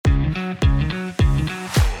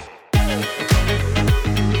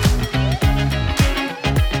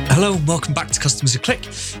Hello and welcome back to Customers Who Click.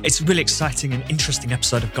 It's a really exciting and interesting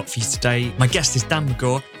episode I've got for you today. My guest is Dan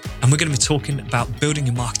McGaw, and we're going to be talking about building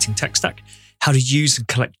your marketing tech stack, how to use and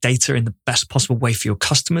collect data in the best possible way for your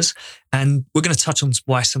customers. And we're going to touch on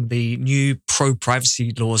why some of the new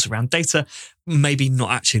pro-privacy laws around data may be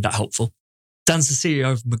not actually that helpful. Dan's the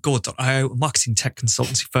CEO of Magor.io, a marketing tech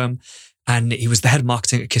consultancy firm, and he was the head of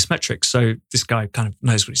marketing at Kissmetrics. So this guy kind of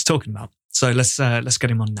knows what he's talking about. So let's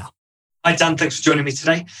get him on now. Hi, Dan. Thanks for joining me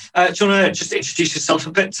today. Do you want to just introduce yourself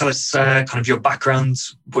a bit? Tell us kind of your background,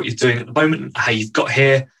 what you're doing at the moment, how you've got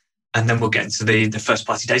here, and then we'll get into the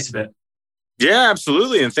first-party data bit. Yeah,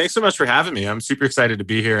 absolutely. And thanks so much for having me. I'm super excited to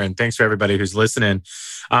be here. And thanks for everybody who's listening.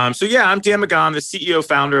 I'm Dan McGaw. I'm the CEO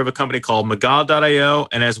founder of a company called Magor.io,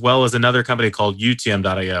 and as well as another company called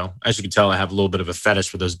UTM.io. As you can tell, I have a little bit of a fetish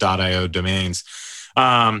for those .io domains.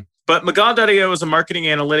 But Magor.io is a marketing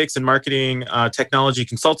analytics and marketing technology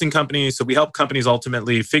consulting company. So we help companies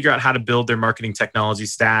ultimately figure out how to build their marketing technology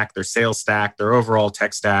stack, their sales stack, their overall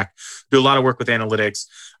tech stack, do a lot of work with analytics.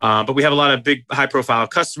 But we have a lot of big, high-profile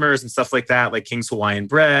customers and stuff like that, like King's Hawaiian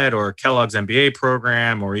Bread or Kellogg's MBA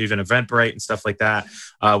program or even Eventbrite and stuff like that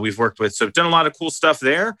we've worked with. So we've done a lot of cool stuff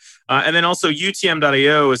there. And then also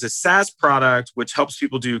UTM.io is a SaaS product which helps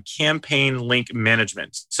people do campaign link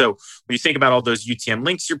management. So when you think about all those UTM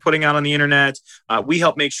links you're putting out on the internet, we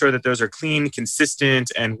help make sure that those are clean,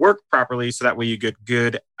 consistent, and work properly so that way you get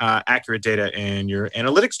good, accurate data in your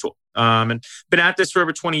analytics tool. And been at this for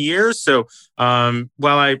over 20 years. So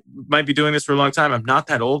while I might be doing this for a long time, I'm not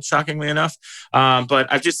that old, shockingly enough. But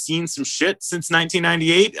I've just seen some shit since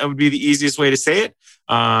 1998. That would be the easiest way to say it.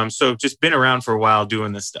 So just been around for a while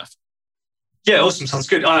doing this stuff. Yeah, awesome. Sounds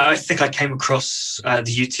good. I think I came across the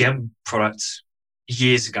UTM product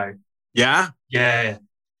years ago. Yeah? Yeah.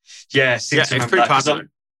 It's pretty popular.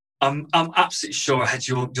 I'm absolutely sure I had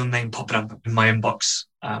your name popping up in my inbox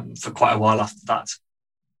for quite a while after that.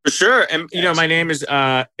 For sure. And, my name is,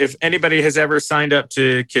 if anybody has ever signed up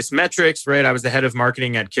to Kissmetrics, right? I was the head of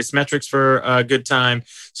marketing at Kissmetrics for a good time.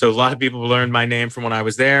 So a lot of people learned my name from when I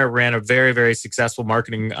was there, ran a very, very successful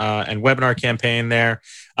marketing and webinar campaign there.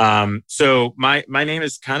 So my name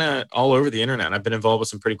is kind of all over the internet. I've been involved with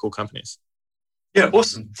some pretty cool companies. Yeah,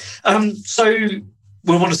 awesome. So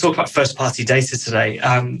we want to talk about first-party data today.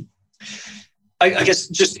 I guess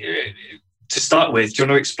just to start with, do you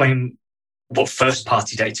want to explain what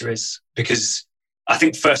first-party data is? Because I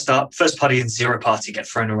think first-party and zero-party get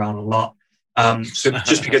thrown around a lot. So it'd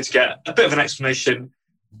just be good to get a bit of an explanation.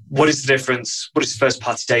 What is the difference? What is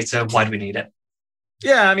first-party data? Why do we need it?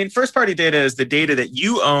 Yeah, first-party data is the data that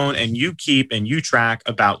you own and you keep and you track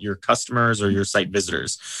about your customers or your site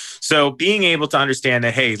visitors. So being able to understand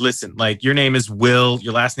that, hey, listen, like your name is Will,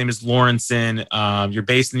 your last name is Lawrenson, you're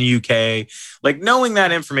based in the UK, like knowing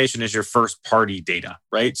that information is your first-party data,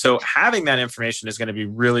 right? So having that information is going to be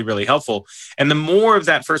really, really helpful. And the more of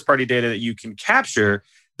that first-party data that you can capture,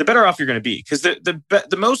 the better off you're going to be. Because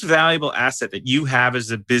the most valuable asset that you have as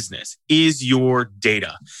a business is your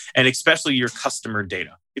data, and especially your customer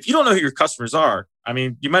data. If you don't know who your customers are,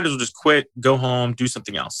 you might as well just quit, go home, do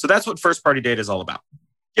something else. So that's what first-party data is all about.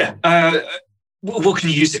 Yeah. What can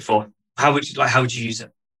you use it for? How would you use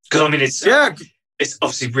it? Because it's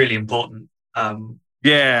obviously really important.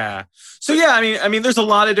 Yeah. So there's a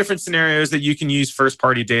lot of different scenarios that you can use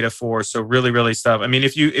first-party data for. So really, really stuff.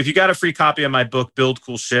 If you got a free copy of my book, Build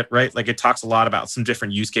Cool Shit, right? Like it talks a lot about some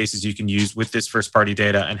different use cases you can use with this first-party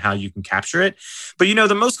data and how you can capture it. But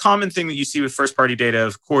the most common thing that you see with first-party data,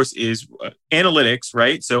 of course, is analytics,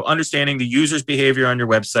 right? So understanding the user's behavior on your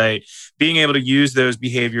website, being able to use those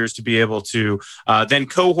behaviors to be able to then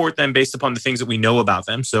cohort them based upon the things that we know about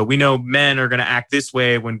them. So we know men are going to act this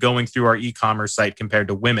way when going through our e-commerce site compared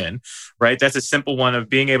to women, right? That's a simple one of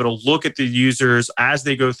being able to look at the users as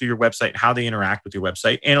they go through your website, how they interact with your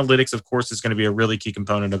website. Analytics, of course, is going to be a really key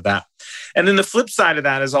component of that. And then the flip side of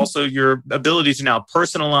that is also your ability to now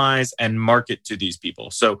personalize and market to these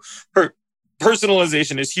people. So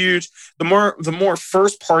personalization is huge. The more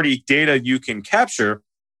first-party data you can capture,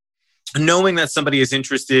 knowing that somebody is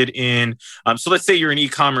interested in, so let's say you're an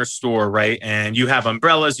e-commerce store, right? And you have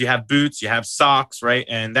umbrellas, you have boots, you have socks, right?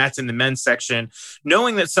 And that's in the men's section.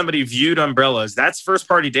 Knowing that somebody viewed umbrellas, that's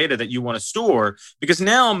first-party data that you want to store, because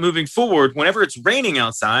now moving forward, whenever it's raining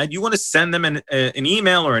outside, you want to send them an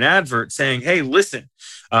email or an advert saying, hey, listen,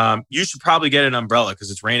 you should probably get an umbrella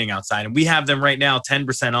because it's raining outside. And we have them right now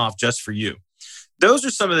 10% off just for you. those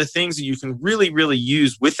are some of the things that you can really, really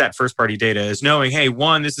use with that first party data is knowing, hey,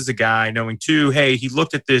 one, this is a guy, knowing two, hey, he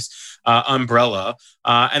looked at this umbrella,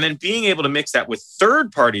 and then being able to mix that with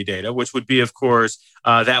third party data, which would be, of course,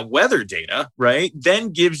 that weather data, right?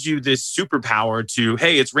 Then gives you this superpower to,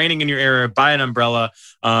 hey, it's raining in your area, buy an umbrella,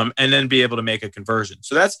 and then be able to make a conversion.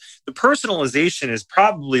 So that's the personalization is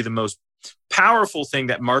probably the most powerful thing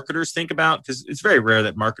that marketers think about, because it's very rare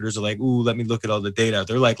that marketers are like, ooh, let me look at all the data.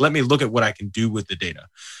 They're like, let me look at what I can do with the data.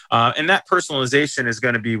 And that personalization is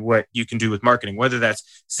going to be what you can do with marketing, whether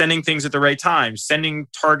that's sending things at the right time, sending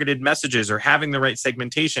targeted messages, or having the right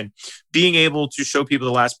segmentation, being able to show people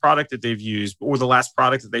the last product that they've used or the last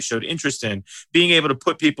product that they showed interest in, being able to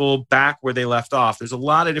put people back where they left off. There's a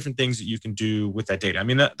lot of different things that you can do with that data. I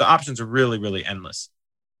mean, the options are really, really endless.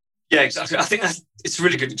 Yeah, exactly. I think it's a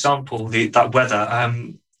really good example, that weather. I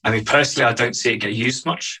mean, personally, I don't see it get used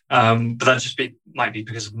much, but that might be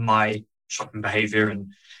because of my shopping behavior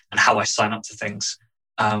and how I sign up to things.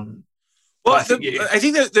 Well, I think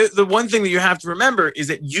that the one thing that you have to remember is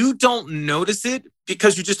that you don't notice it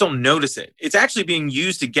because you just don't notice it. It's actually being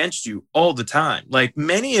used against you all the time. Like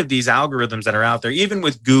many of these algorithms that are out there, even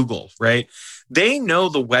with Google, right? They know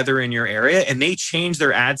the weather in your area and they change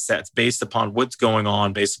their ad sets based upon what's going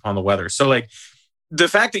on, based upon the weather. So like the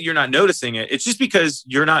fact that you're not noticing it, it's just because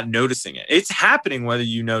you're not noticing it. It's happening whether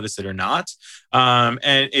you notice it or not.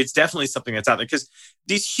 And it's definitely something that's out there because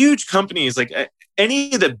these huge companies, like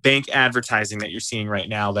any of the bank advertising that you're seeing right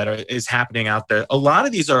now is happening out there, a lot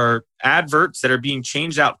of these are adverts that are being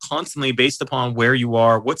changed out constantly based upon where you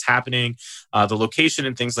are, what's happening, the location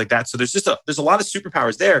and things like that. So there's a lot of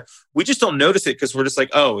superpowers there. We just don't notice it because we're just like,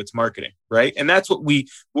 oh, it's marketing, right? And that's what we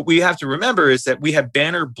have to remember is that we have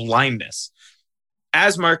banner blindness.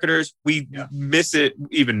 As marketers, we miss it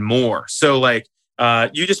even more. So like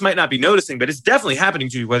you just might not be noticing, but it's definitely happening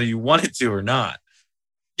to you whether you want it to or not.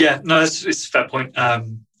 Yeah, no, it's a fair point. I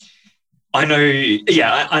know.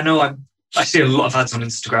 I see a lot of ads on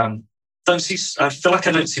Instagram. I feel like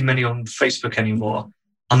I don't see many on Facebook anymore,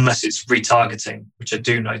 unless it's retargeting, which I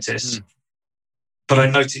do notice. But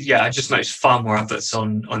I just noticed far more adverts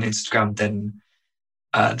on Instagram than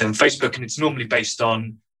Facebook, and it's normally based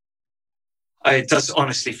on. It does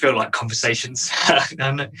honestly feel like conversations.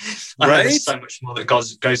 I know there's so much more that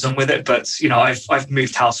goes on with it, but I've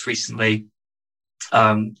moved house recently.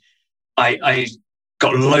 I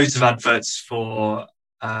got loads of adverts for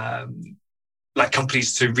like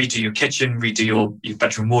companies to redo your kitchen, redo your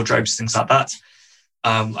bedroom wardrobes, things like that.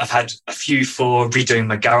 I've had a few for redoing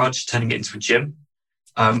my garage, turning it into a gym.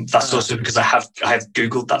 That's also because I have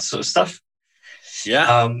Googled that sort of stuff.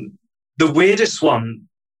 Yeah. The weirdest one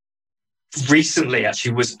recently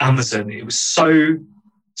actually was Amazon. It was so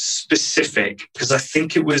specific because I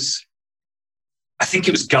think it was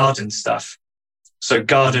garden stuff. So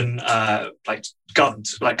gardening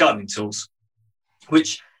tools,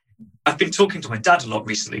 which I've been talking to my dad a lot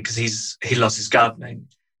recently because he loves his gardening,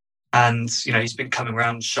 and he's been coming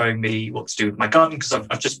around showing me what to do with my garden because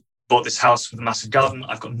I've just bought this house with a massive garden.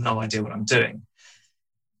 I've got no idea what I'm doing.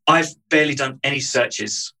 I've barely done any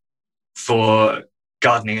searches for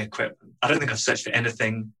gardening equipment. I don't think I've searched for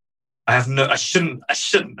anything. I shouldn't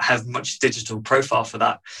have much digital profile for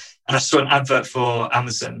that. And I saw an advert for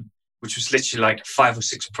Amazon, which was literally like 5 or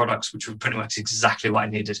 6 products, which were pretty much exactly what I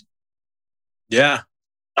needed. Yeah.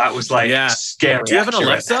 That was scary. Do you have an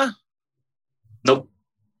Alexa? Nope.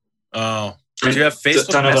 Oh. Do you have Facebook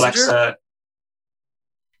don't have Messenger? Alexa.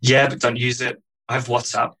 Yeah, but don't use it. I have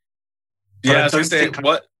WhatsApp. Yeah, I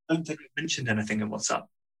don't think I mentioned anything in WhatsApp.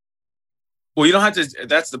 Well, you don't have to.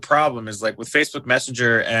 That's the problem is like with Facebook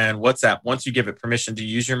Messenger and WhatsApp, once you give it permission to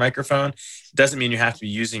use your microphone, it doesn't mean you have to be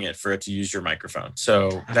using it for it to use your microphone.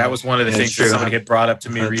 So that was one of the things that somebody had brought up to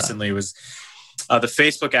me recently was the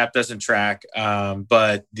Facebook app doesn't track,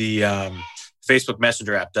 but the Facebook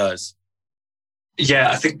Messenger app does.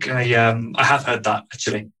 Yeah, I think I have heard that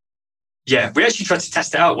actually. Yeah, we actually tried to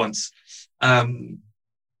test it out once. I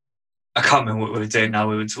can't remember what we were doing now.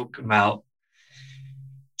 We were talking about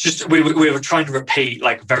we were trying to repeat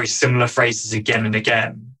like very similar phrases again and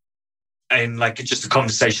again in like just a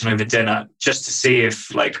conversation over dinner, just to see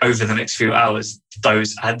if like over the next few hours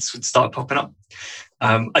those ads would start popping up.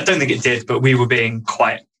 I don't think it did, but we were being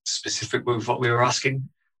quite specific with what we were asking.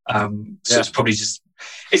 So it's probably just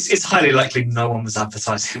it's highly likely no one was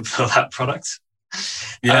advertising for that product.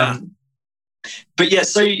 Yeah. But yeah,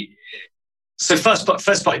 so first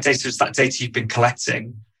party data is that data you've been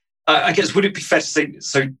collecting. I guess, would it be fair to say,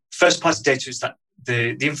 so first party data is that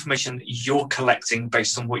the information that you're collecting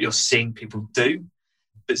based on what you're seeing people do,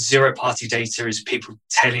 but zero party data is people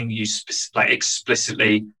telling you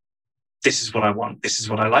explicitly this is what I want, this is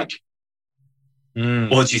what I like?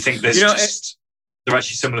 Mm. Or do you think they're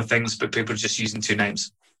actually similar things, but people are just using two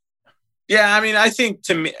names? Yeah, I mean, I think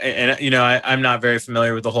to me, and I'm not very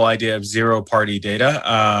familiar with the whole idea of zero-party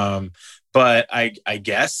data, but I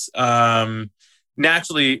guess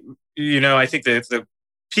naturally, I think that the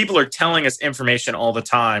people are telling us information all the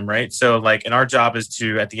time, right? So, like, and our job is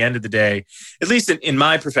to, at the end of the day, at least in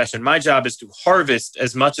my profession, my job is to harvest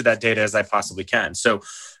as much of that data as I possibly can. So,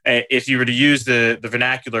 if you were to use the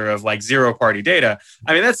vernacular of like zero-party data,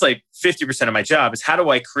 I mean, that's like 50% of my job is how do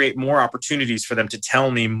I create more opportunities for them to tell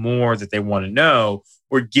me more that they want to know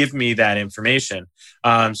or give me that information.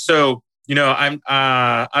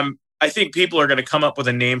 I think people are going to come up with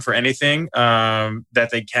a name for anything that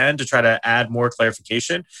they can to try to add more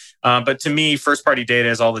clarification. But to me, first-party data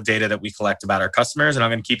is all the data that we collect about our customers, and I'm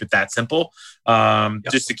going to keep it that simple,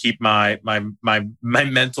 just to keep my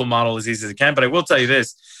mental model as easy as I can. But I will tell you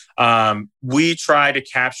this: we try to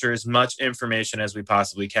capture as much information as we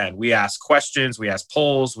possibly can. We ask questions, we ask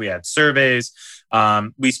polls, we add surveys.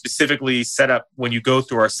 We specifically set up when you go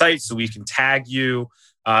through our site so we can tag you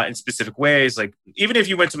in specific ways. Like even if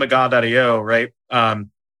you went to Magal.io, right?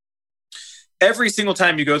 Every single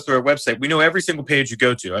time you go through our website, we know every single page you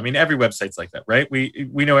go to. I mean, every website's like that, right?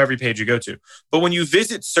 We know every page you go to. But when you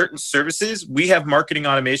visit certain services, we have marketing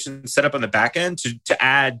automation set up on the back end to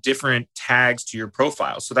add different tags to your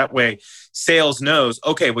profile. So that way sales knows,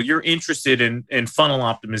 okay, well, you're interested in funnel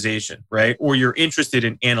optimization, right? Or you're interested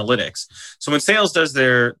in analytics. So when sales does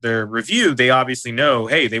their review, they obviously know,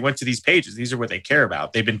 hey, they went to these pages. These are what they care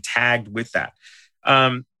about. They've been tagged with that.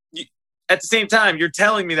 At the same time, you're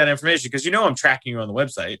telling me that information because I'm tracking you on the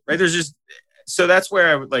website, right? So that's where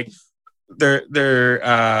I would like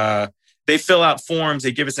they fill out forms,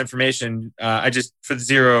 they give us information. For the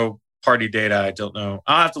zero-party data, I don't know.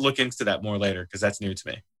 I'll have to look into that more later because that's new to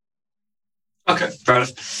me. Okay, fair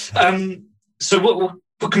enough. So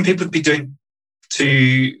what can people be doing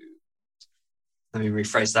to? Let me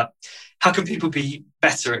rephrase that. How can people be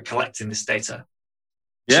better at collecting this data?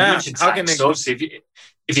 Yeah, how can they? So obviously,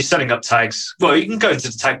 if you're setting up tags, well, you can go into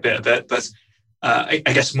the tag bit a bit, but I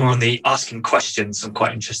guess more on the asking questions I'm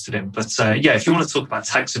quite interested in. But if you want to talk about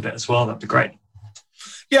tags a bit as well, that'd be great.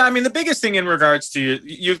 Yeah, I mean, the biggest thing in regards to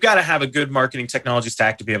you've got to have a good marketing technology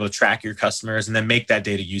stack to be able to track your customers and then make that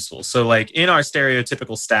data useful. So like in our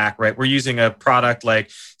stereotypical stack, right, we're using a product like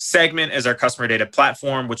Segment as our customer data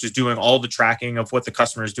platform, which is doing all the tracking of what the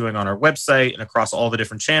customer is doing on our website and across all the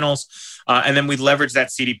different channels. And then we leverage that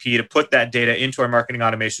CDP to put that data into our marketing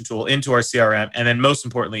automation tool, into our CRM, and then most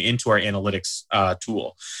importantly, into our analytics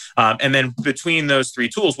tool. And then between those three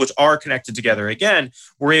tools, which are connected together, again,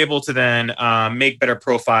 we're able to then make better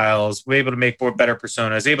profiles. We're able to make better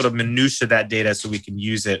personas, able to minutia that data so we can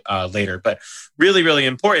use it later. But really, really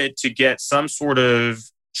important to get some sort of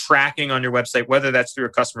tracking on your website, whether that's through a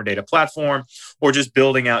customer data platform or just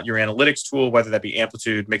building out your analytics tool, whether that be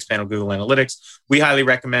Amplitude, Mixpanel, Google Analytics. We highly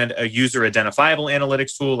recommend a user identifiable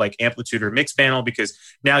analytics tool like Amplitude or Mixpanel because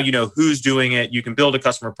now you know who's doing it. You can build a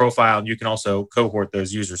customer profile and you can also cohort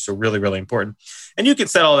those users. So really, really important. And you can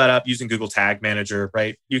set all that up using Google Tag Manager,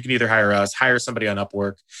 right? You can either hire us, hire somebody on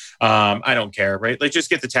Upwork. I don't care, right? Like just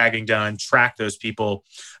get the tagging done, track those people.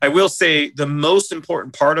 I will say the most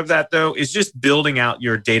important part of that though is just building out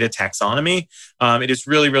your data taxonomy. It is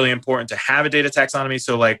really, really important to have a data taxonomy.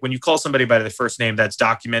 So like when you call somebody by their first name, that's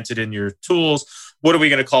documented in your tools. What are we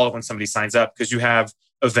going to call it when somebody signs up? Because you have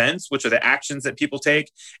events, which are the actions that people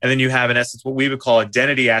take. And then you have, in essence, what we would call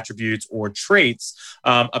identity attributes or traits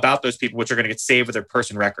about those people, which are going to get saved with their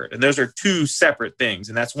person record. And those are two separate things.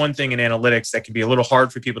 And that's one thing in analytics that can be a little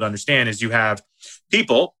hard for people to understand is you have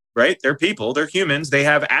people, right? They're people, they're humans. They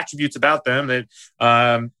have attributes about them that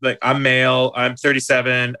like I'm male, I'm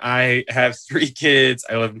 37, I have 3 kids,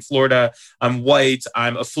 I live in Florida, I'm white,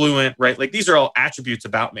 I'm affluent, right? Like these are all attributes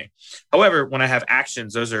about me. However, when I have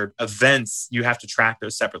actions, those are events, you have to track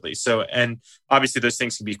those separately. So, and obviously those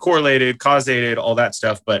things can be correlated, causated, all that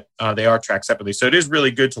stuff, but they are tracked separately. So it is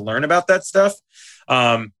really good to learn about that stuff.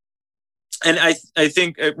 And I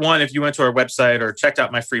think, one, if you went to our website or checked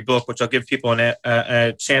out my free book, which I'll give people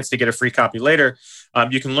a chance to get a free copy later,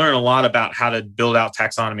 you can learn a lot about how to build out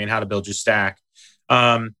taxonomy and how to build your stack.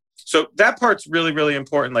 So that part's really, really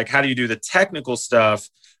important. Like, how do you do the technical stuff?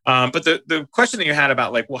 But the question that you had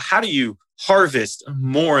about like, well, how do you harvest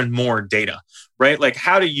more and more data, right? Like,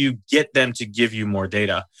 how do you get them to give you more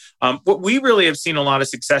data? What we really have seen a lot of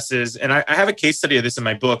successes, and I have a case study of this in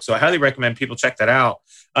my book, so I highly recommend people check that out.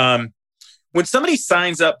 when somebody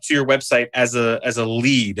signs up to your website as a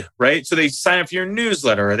lead, right? So they sign up for your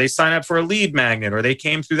newsletter, or they sign up for a lead magnet, or they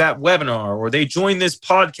came through that webinar, or they joined this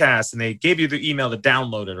podcast and they gave you the email to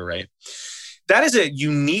download it, right? That is a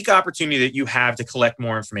unique opportunity that you have to collect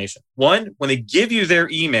more information. One, when they give you their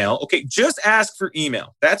email, okay, just ask for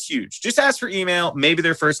email. That's huge. Just ask for email, maybe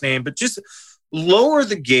their first name, but just lower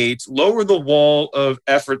the gate, lower the wall of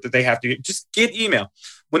effort that they have to get. Just get email.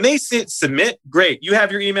 When they submit, great. You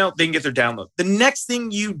have your email, they can get their download. The next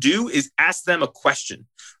thing you do is ask them a question,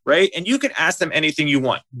 right? And you can ask them anything you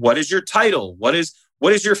want. What is your title? What is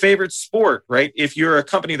your favorite sport, right? If you're a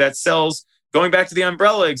company that sells, going back to the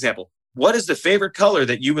umbrella example, what is the favorite color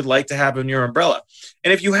that you would like to have in your umbrella?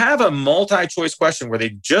 And if you have a multi-choice question where they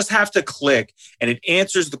just have to click and it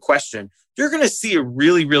answers the question, you're going to see a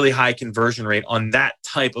really, really high conversion rate on that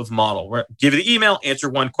type of model. Where give the email, answer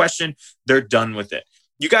one question, they're done with it.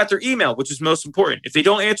 You got their email, which is most important. If they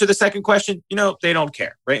don't answer the second question, they don't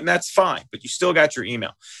care, right? And that's fine, but you still got your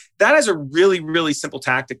email. That is a really, really simple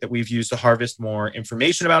tactic that we've used to harvest more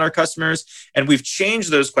information about our customers. And we've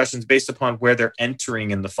changed those questions based upon where they're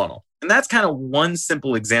entering in the funnel. And that's kind of one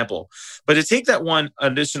simple example. But to take that one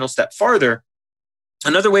additional step farther,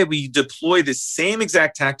 another way we deploy the same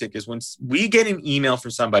exact tactic is when we get an email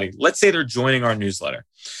from somebody, let's say they're joining our newsletter,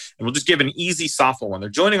 and we'll just give an easy softball one. They're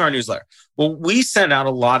joining our newsletter. Well, we send out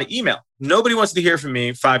a lot of email. Nobody wants to hear from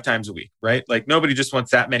me 5 times a week, right? Like nobody just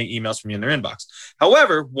wants that many emails from me in their inbox.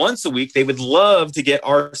 However, once a week, they would love to get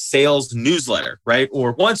our sales newsletter, right?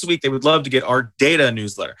 Or once a week, they would love to get our data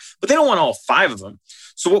newsletter, but they don't want all 5 of them.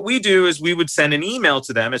 So what we do is we would send an email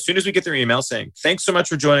to them as soon as we get their email saying, thanks so much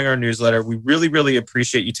for joining our newsletter. We really, really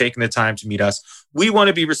appreciate you taking the time to meet us. We want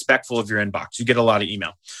to be respectful of your inbox. You get a lot of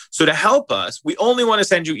email. So to help us, we only want to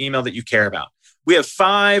send you email that you care about. We have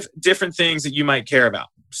 5 different things that you might care about: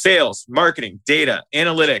 sales, marketing, data,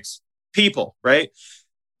 analytics, people, right?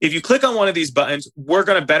 If you click on one of these buttons, we're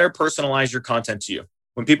going to better personalize your content to you.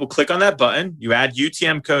 When people click on that button, you add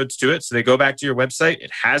UTM codes to it. So they go back to your website.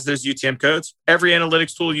 It has those UTM codes. Every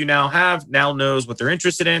analytics tool you now have now knows what they're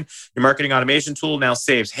interested in. Your marketing automation tool now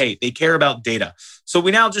saves, hey, they care about data. So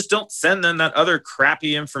we now just don't send them that other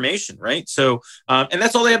crappy information, right? So, and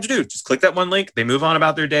that's all they have to do. Just click that one link. They move on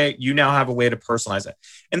about their day. You now have a way to personalize it.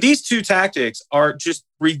 And these 2 tactics are just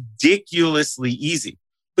ridiculously easy.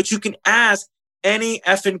 But you can ask any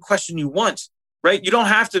effing question you want, right? You don't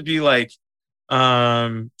have to be like,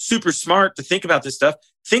 super smart to think about this stuff.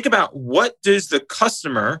 Think about, what does the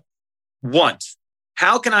customer want?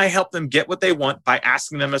 How can I help them get what they want by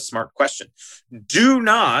asking them a smart question? Do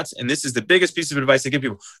not, and this is the biggest piece of advice I give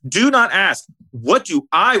people, do not ask, what do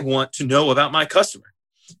I want to know about my customer?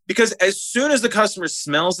 Because as soon as the customer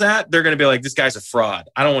smells that, they're going to be like, this guy's a fraud.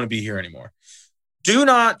 I don't want to be here anymore. Do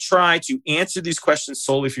not try to answer these questions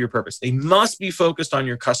solely for your purpose. They must be focused on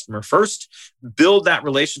your customer first. Build that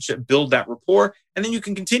relationship, build that rapport, and then you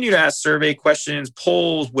can continue to ask survey questions,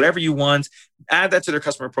 polls, whatever you want. Add that to their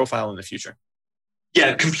customer profile in the future.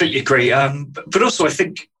 Yeah, completely agree. But also, I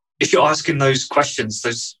think if you're asking those questions,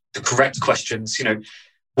 the correct questions,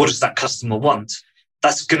 what does that customer want?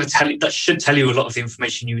 That's going to tell you. That should tell you a lot of the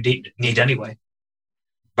information you need anyway,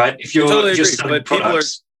 right? If you're totally just agree, selling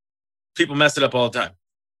products. People mess it up all the time.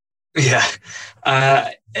 Yeah.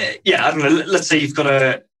 I don't know. Let's say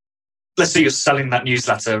you're selling that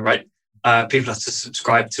newsletter, right? People have to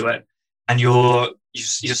subscribe to it, and you're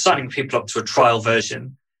signing people up to a trial version.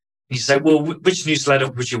 And you say, well, which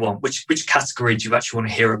newsletter would you want? Which category do you actually want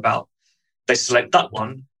to hear about? They select that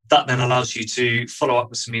one. That then allows you to follow up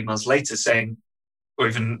with some emails later saying, or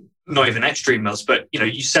even not even extra emails, but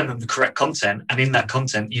you send them the correct content, and in that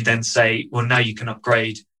content, you then say, well, now you can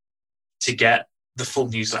upgrade to get the full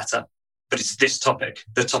newsletter, but it's this topic,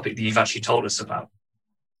 the topic that you've actually told us about.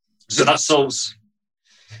 So that solves,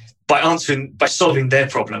 by solving their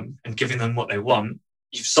problem and giving them what they want,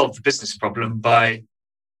 you've solved the business problem by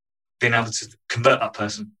being able to convert that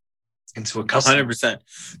person into a customer.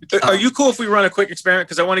 100%. Are you cool if we run a quick experiment?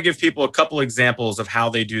 Because I want to give people a couple examples of how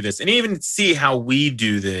they do this and even see how we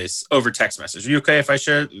do this over text message. Are you okay if I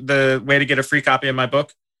share the way to get a free copy of my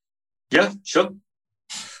book? Yeah, sure.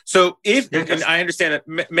 So and I understand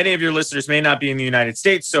that many of your listeners may not be in the United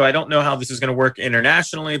States, so I don't know how this is going to work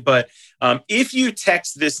internationally, but If you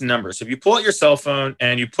text this number, so if you pull out your cell phone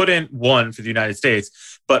and you put in 1 for the United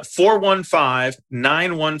States, but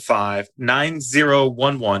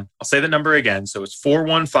 415-915-9011, I'll say the number again. So it's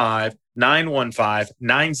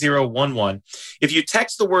 415-915-9011. If you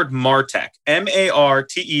text the word MarTech,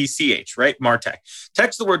 MARTECH, right? MarTech.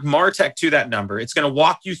 Text the word MarTech to that number. It's going to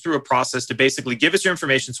walk you through a process to basically give us your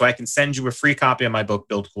information so I can send you a free copy of my book,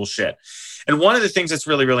 Build Cool Shit. And one of the things that's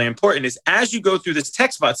really, really important is as you go through this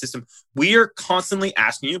text bot system, we are constantly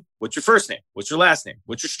asking you, what's your first name? What's your last name?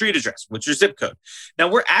 What's your street address? What's your zip code? Now,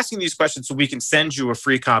 we're asking these questions so we can send you a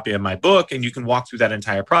free copy of my book and you can walk through that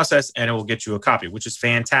entire process and it will get you a copy, which is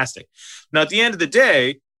fantastic. Now, at the end of the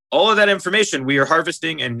day, all of that information we are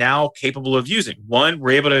harvesting and now capable of using. One,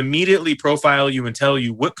 we're able to immediately profile you and tell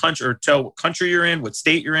you what country, or tell what country you're in, what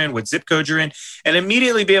state you're in, what zip code you're in, and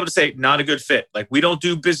immediately be able to say, not a good fit. Like, we don't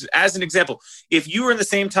do business. As an example, if you were in the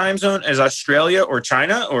same time zone as Australia or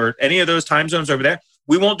China or any of those time zones over there,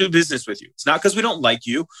 we won't do business with you. It's not because we don't like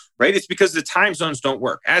you, right? It's because the time zones don't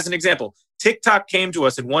work. As an example, TikTok came to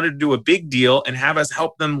us and wanted to do a big deal and have us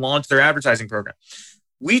help them launch their advertising program.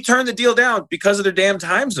 We turned the deal down because of their damn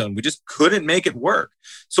time zone. We just couldn't make it work.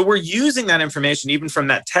 So we're using that information, even from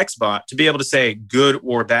that text bot, to be able to say good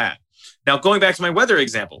or bad. Now, going back to my weather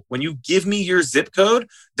example, when you give me your zip code,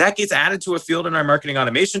 that gets added to a field in our marketing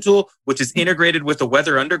automation tool, which is integrated with the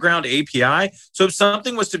Weather Underground API. So if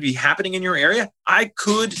something was to be happening in your area, I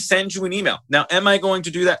could send you an email. Now, am I going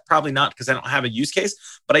to do that? Probably not, because I don't have a use case,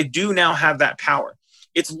 but I do now have that power.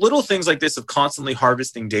 It's little things like this of constantly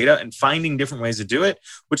harvesting data and finding different ways to do it,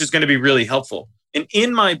 which is going to be really helpful. And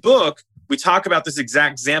in my book, we talk about this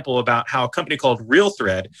exact example about how a company called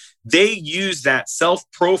RealThread, they use that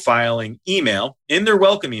self-profiling email in their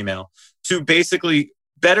welcome email to basically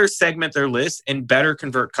better segment their list and better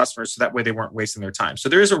convert customers so that way they weren't wasting their time. So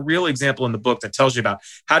there is a real example in the book that tells you about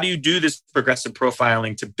how do you do this progressive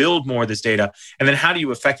profiling to build more of this data, and then how do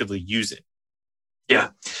you effectively use it? Yeah,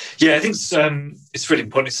 I think it's really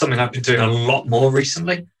important. It's something I've been doing a lot more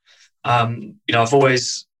recently. I've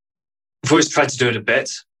always tried to do it a bit.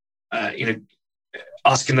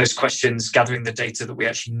 Asking those questions, gathering the data that we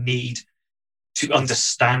actually need to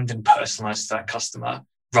understand and personalize to that customer,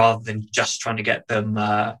 rather than just trying to get them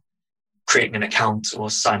creating an account or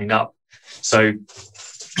signing up. So,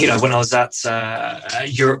 when I was at a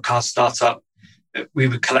Europcar startup, we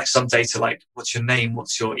would collect some data like what's your name,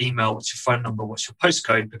 what's your email, what's your phone number, what's your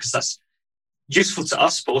postcode, because that's useful to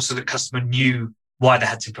us, but also the customer knew why they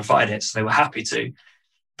had to provide it, so they were happy to.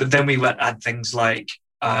 But then we went add things like,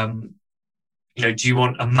 do you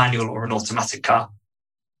want a manual or an automatic car?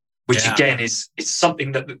 Which again it's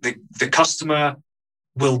something that the customer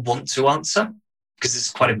will want to answer because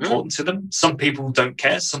it's quite important to them. Some people don't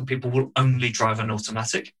care. Some people will only drive an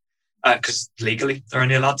automatic because legally they're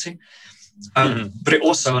only allowed to. But it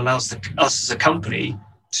also allows us as a company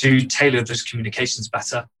to tailor those communications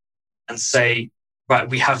better and say, right,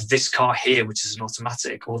 we have this car here, which is an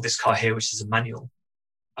automatic, or this car here, which is a manual.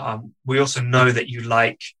 We also know that you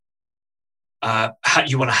like,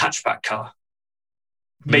 you want a hatchback car,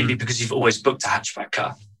 maybe because you've always booked a hatchback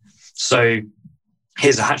car. So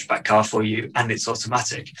here's a hatchback car for you, and it's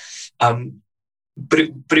automatic. But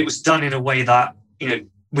it was done in a way that,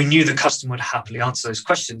 we knew the customer would happily answer those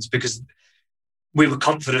questions because we were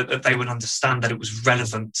confident that they would understand that it was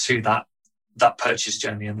relevant to that purchase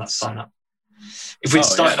journey and that sign up. If we'd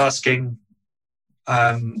started asking,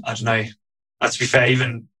 I don't know, to be fair,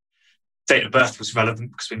 even date of birth was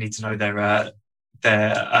relevant because we need to know they're over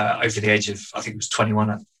the age of, I think it was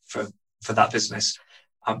 21 for that business.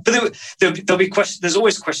 But there'll be questions. There's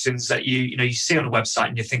always questions that you see on a website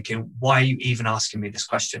and you're thinking, why are you even asking me this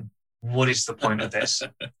question? What is the point of this?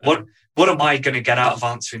 What am I going to get out of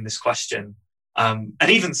answering this question? And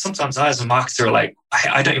even sometimes I, as a marketer, are like,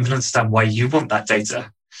 I don't even understand why you want that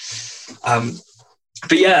data.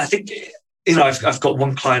 But yeah, I think, I've got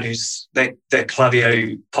one client who's their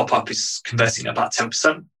Klaviyo pop-up is converting at about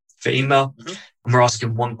 10% for email. And we're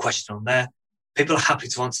asking one question on there. People are happy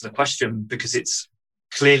to answer the question because it's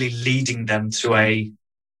clearly leading them to a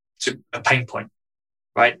pain point,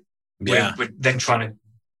 right? Yeah. We're then trying to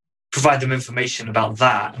provide them information about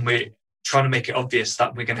that. And we're trying to make it obvious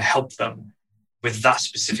that we're going to help them with that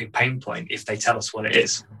specific pain point if they tell us what it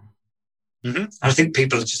is. And I think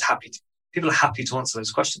people are just happy to answer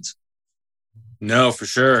those questions. No, for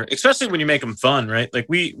sure. Especially when you make them fun, right? Like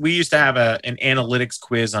we used to have an analytics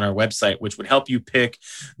quiz on our website, which would help you pick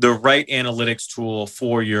the right analytics tool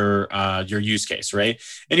for your use case, right?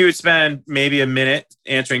 And you would spend maybe a minute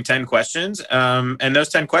answering 10 questions. And those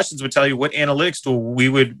 10 questions would tell you what analytics tool we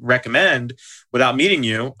would recommend without meeting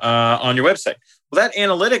you on your website. Well, that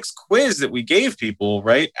analytics quiz that we gave people,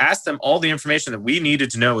 right, asked them all the information that we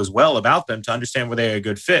needed to know as well about them to understand whether they're a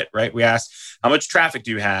good fit, right? We asked, how much traffic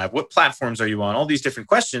do you have? What platforms are you on? All these different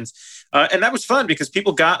questions. And that was fun because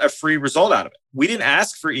people got a free result out of it. We didn't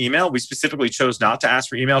ask for email. We specifically chose not to ask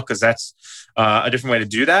for email because that's a different way to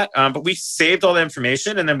do that. But we saved all the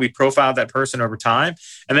information and then we profiled that person over time.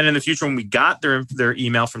 And then in the future, when we got their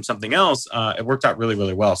email from something else, it worked out really,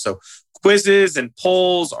 really well. So quizzes and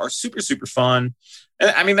polls are super, super fun.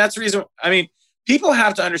 And I mean, that's the reason. I mean, people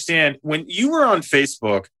have to understand when you were on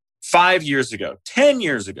Facebook 5 years ago, 10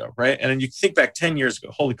 years ago, right? And then you think back 10 years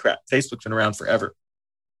ago, holy crap, Facebook's been around forever.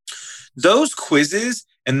 Those quizzes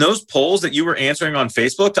and those polls that you were answering on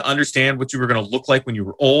Facebook to understand what you were going to look like when you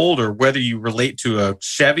were old or whether you relate to a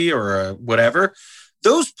Chevy or a whatever,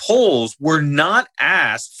 those polls were not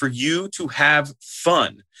asked for you to have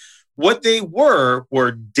fun. What they were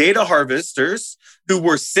data harvesters who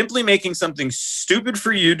were simply making something stupid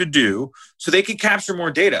for you to do so they could capture more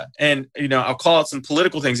data. And, I'll call out some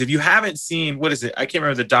political things. If you haven't seen, what is it? I can't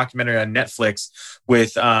remember the documentary on Netflix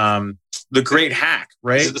with The Great Hack,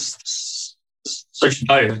 right?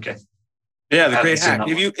 Okay. Yeah, The Great Hack.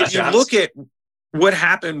 If you look at what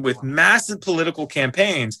happened with massive political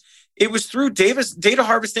campaigns, it was through data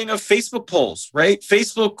harvesting of Facebook polls, right?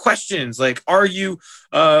 Facebook questions like, are you,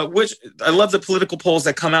 which I love the political polls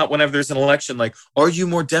that come out whenever there's an election, like, are you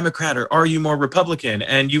more Democrat or are you more Republican?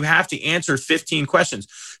 And you have to answer 15 questions.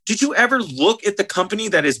 Did you ever look at the company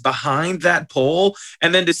that is behind that poll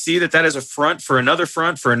and then to see that that is a front for another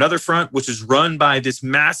front for another front, which is run by this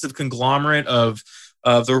massive conglomerate of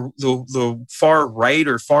the far right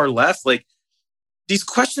or far left? Like, these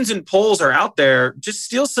questions and polls are out there. Just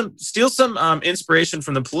steal some inspiration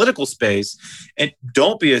from the political space, and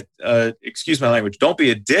don't be excuse my language, don't be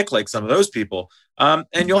a dick like some of those people.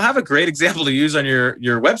 And you'll have a great example to use on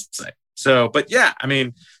your website. So, but yeah, I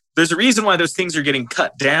mean, there's a reason why those things are getting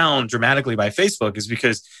cut down dramatically by Facebook is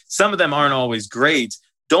because some of them aren't always great.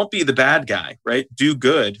 Don't be the bad guy, right? Do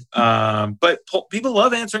good. But people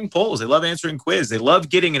love answering polls. They love answering quiz. They love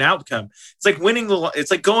getting an outcome. It's like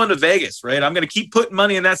it's like going to Vegas, right? I'm going to keep putting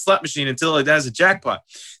money in that slot machine until it has a jackpot.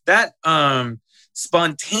 That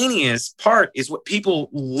spontaneous part is what people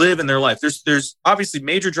live in their life. There's obviously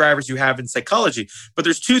major drivers you have in psychology, but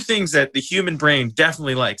there's two things that the human brain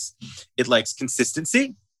definitely likes. It likes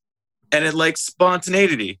consistency and it likes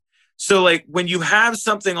spontaneity. So like when you have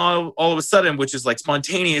something all of a sudden, which is like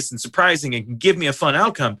spontaneous and surprising and can give me a fun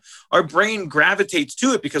outcome, our brain gravitates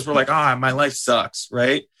to it because we're like, my life sucks,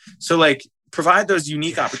 right? So like provide those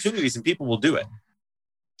unique opportunities and people will do it.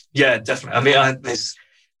 Yeah, definitely. I mean, there's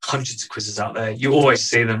hundreds of quizzes out there. You always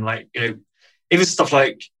see them like, even stuff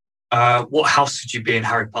like, what house would you be in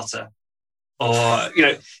Harry Potter? Or,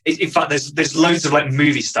 in fact, there's loads of like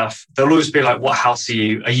movie stuff. There'll always be like, what house are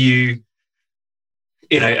you? Are you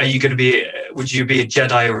going to be, would you be a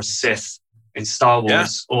Jedi or a Sith in Star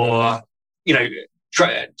Wars? Yeah. Or,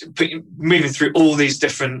 moving through all these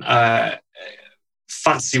different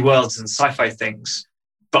fantasy worlds and sci-fi things,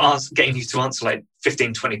 but getting you to answer like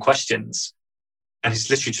 15, 20 questions. And it's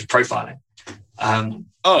literally just profiling.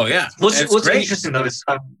 What's interesting though is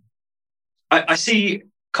I see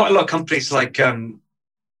quite a lot of companies like,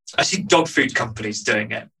 I see dog food companies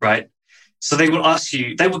doing it, right? So they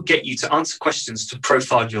will get you to answer questions to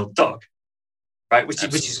profile your dog, right? Which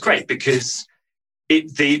is great because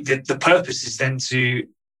the purpose is then to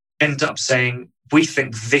end up saying, we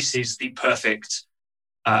think this is the perfect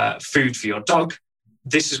food for your dog.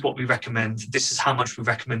 This is what we recommend. This is how much we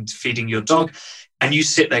recommend feeding your dog. And you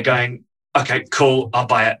sit there going, okay, cool, I'll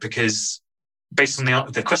buy it because based on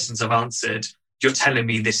the questions I've answered, you're telling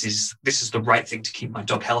me this is the right thing to keep my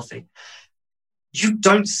dog healthy. You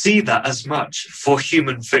don't see that as much for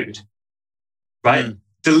human food, right?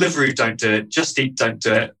 Deliveroo don't do it. Just Eat don't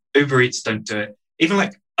do it. Uber Eats don't do it. Even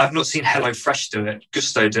like I've not seen HelloFresh do it.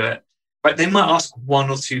 Gusto do it. Right? They might ask one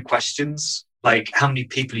or two questions, like how many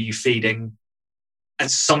people are you feeding?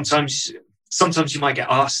 And sometimes you might get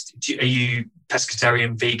asked, are you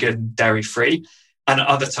pescatarian, vegan, dairy free? And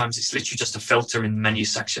other times it's literally just a filter in the menu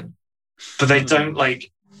section. But they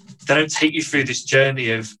don't take you through this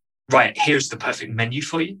journey of, right, here's the perfect menu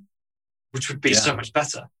for you, which would be so much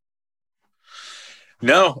better.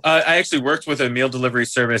 No, I actually worked with a meal delivery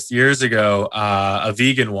service years ago, a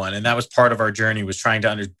vegan one, and that was part of our journey, was trying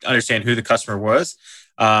to understand who the customer was.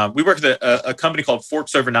 We worked with a company called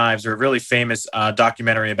Forks Over Knives. They're a really famous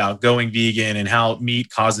documentary about going vegan and how meat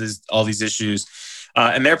causes all these issues.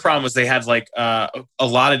 And their problem was they had like a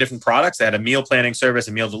lot of different products. They had a meal planning service,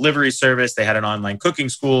 a meal delivery service. They had an online cooking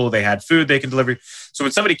school. They had food they can deliver. So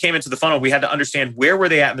when somebody came into the funnel, we had to understand where were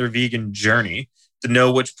they at in their vegan journey. to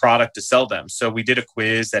know which product to sell them. So we did a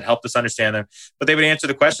quiz that helped us understand them, but they would answer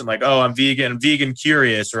the question like, oh, I'm vegan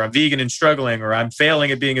curious, or I'm vegan and struggling, or I'm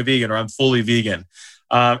failing at being a vegan, or I'm fully vegan.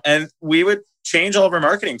 And we would change all of our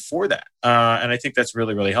marketing for that. And I think that's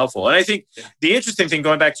really, really helpful. And I think the interesting thing,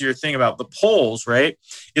 going back to your thing about the polls, right,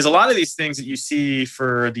 is a lot of these things that you see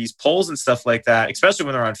for these polls and stuff like that, especially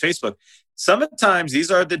when they're on Facebook, sometimes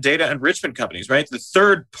these are the data enrichment companies, right? The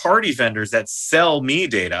third-party vendors that sell me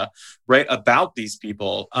data, right, about these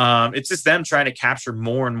people. It's just them trying to capture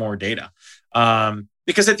more and more data.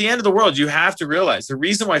 Because at the end of the world, you have to realize the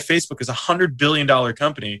reason why Facebook is a $100 billion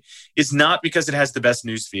company is not because it has the best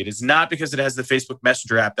newsfeed. It's not because it has the Facebook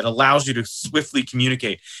Messenger app that allows you to swiftly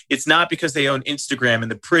communicate. It's not because they own Instagram and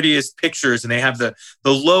the prettiest pictures and they have the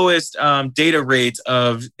lowest data rates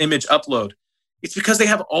of image upload. It's because they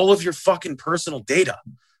have all of your fucking personal data.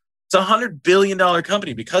 It's a $100 billion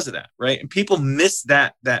company because of that, right? And people miss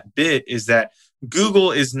that bit, is that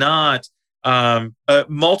Google is not a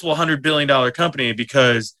multiple $100 billion company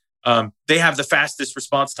because they have the fastest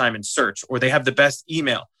response time in search or they have the best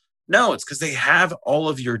email. No, it's because they have all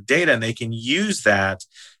of your data and they can use that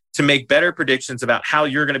to make better predictions about how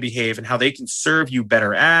you're going to behave and how they can serve you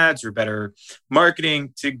better ads or better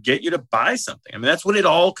marketing to get you to buy something. I mean, that's what it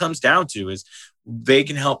all comes down to, is they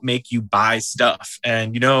can help make you buy stuff.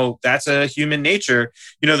 And, that's a human nature.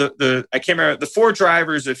 I can't remember the 4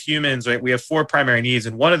 drivers of humans, right? We have 4 primary needs.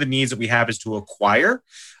 And one of the needs that we have is to acquire.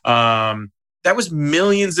 That was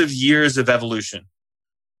millions of years of evolution.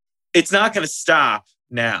 It's not going to stop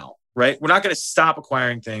now, right? We're not going to stop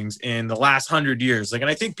acquiring things in the last 100 years. And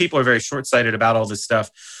I think people are very short-sighted about all this stuff.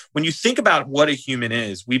 When you think about what a human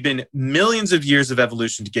is, we've been millions of years of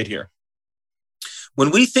evolution to get here. When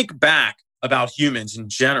we think back about humans in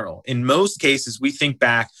general, in most cases, we think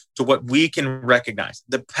back to what we can recognize,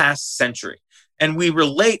 the past century. And we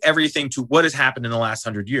relate everything to what has happened in the last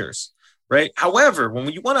 100 years, right? However,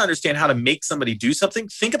 when you want to understand how to make somebody do something,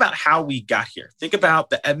 think about how we got here. Think about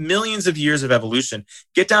the millions of years of evolution.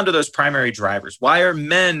 Get down to those primary drivers. Why are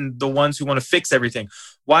men the ones who want to fix everything?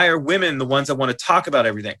 Why are women the ones that want to talk about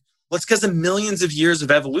everything? Well, it's because the millions of years of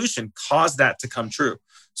evolution caused that to come true.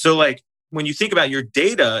 So when you think about your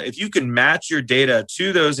data, if you can match your data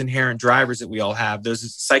to those inherent drivers that we all have,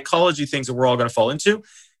 those psychology things that we're all going to fall into,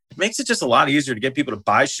 it makes it just a lot easier to get people to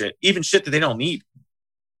buy shit, even shit that they don't need.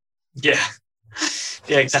 Yeah,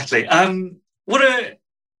 exactly. I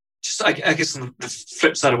guess on the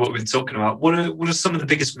flip side of what we've been talking about, what are some of the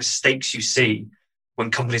biggest mistakes you see when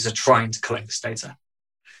companies are trying to collect this data?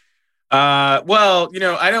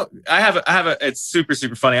 It's super,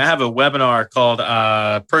 super funny. I have a webinar called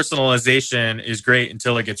Personalization is Great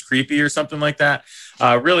Until It Gets Creepy or something like that.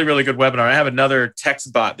 Really, really good webinar. I have another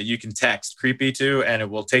text bot that you can text creepy to, and it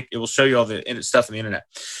will show you all the stuff on the internet.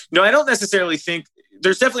 I don't necessarily think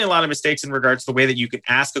there's definitely a lot of mistakes in regards to the way that you can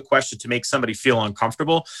ask a question to make somebody feel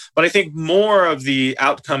uncomfortable. But I think more of the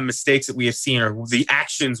outcome mistakes that we have seen are the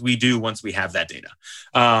actions we do once we have that data.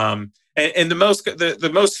 And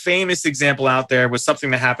the most famous example out there was something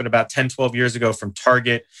that happened about 10, 12 years ago from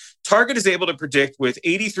Target. Target is able to predict with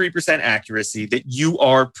 83% accuracy that you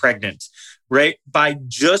are pregnant, right? By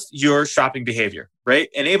just your shopping behavior, right?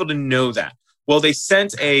 And able to know that. Well, they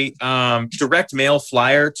sent a direct mail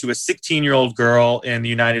flyer to a 16-year-old girl in the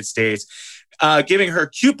United States, giving her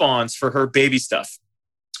coupons for her baby stuff.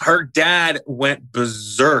 Her dad went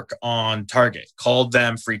berserk on Target, called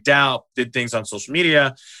them, freaked out, did things on social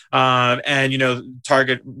media.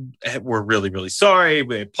 Target were really, really sorry.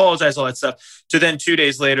 We apologized, all that stuff. So then 2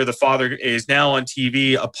 days later, the father is now on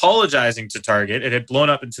TV apologizing to Target. It had blown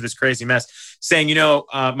up into this crazy mess, saying,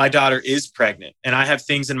 my daughter is pregnant and I have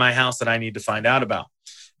things in my house that I need to find out about.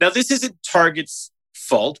 Now, this isn't Target's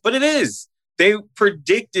fault, but it is. They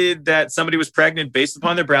predicted that somebody was pregnant based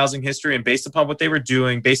upon their browsing history and based upon what they were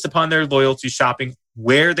doing, based upon their loyalty shopping,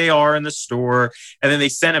 where they are in the store. And then they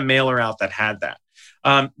sent a mailer out that had that.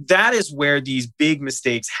 That is where these big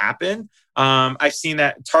mistakes happen. I've seen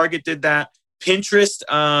that Target did that.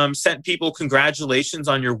 Pinterest sent people congratulations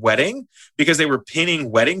on your wedding because they were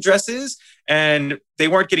pinning wedding dresses and they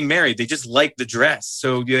weren't getting married. They just liked the dress.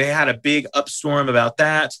 So they had a big upstorm about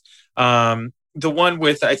that. The one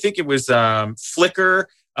with, I think it was Flickr,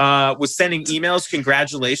 was sending emails,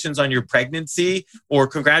 congratulations on your pregnancy or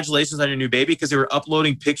congratulations on your new baby, because they were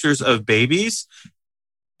uploading pictures of babies.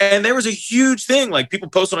 And there was a huge thing, like people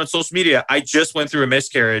posted on social media, I just went through a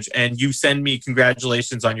miscarriage and you send me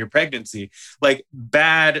congratulations on your pregnancy. Like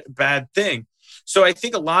bad thing. So I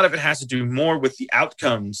think a lot of it has to do more with the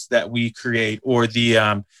outcomes that we create, or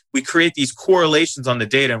we create these correlations on the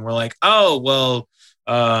data and we're like, oh, well,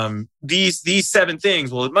 these 7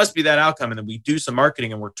 things. Well, it must be that outcome. And then we do some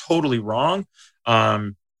marketing and we're totally wrong.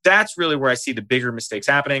 That's really where I see the bigger mistakes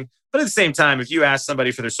happening. But at the same time, if you ask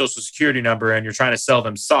somebody for their social security number and you're trying to sell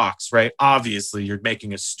them socks, right? Obviously, you're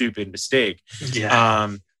making a stupid mistake.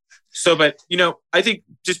 Yeah. But I think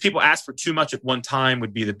just people ask for too much at one time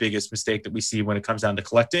would be the biggest mistake that we see when it comes down to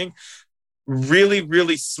collecting. Really,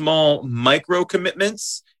 really small micro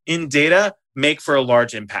commitments in data make for a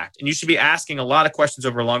large impact. And you should be asking a lot of questions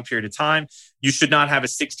over a long period of time. You should not have a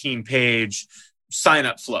 16-page sign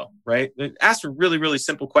up flow, right? Ask for really, really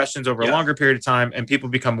simple questions over a longer period of time and people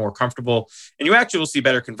become more comfortable. And you actually will see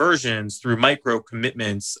better conversions through micro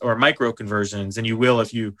commitments or micro conversions than you will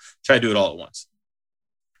if you try to do it all at once.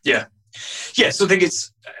 Yeah. Yeah. So I think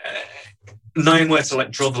it's knowing where to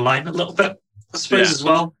draw the line a little bit, I suppose, as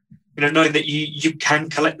well. Knowing that you can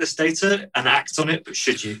collect this data and act on it, but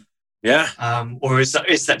should you? Yeah. Or is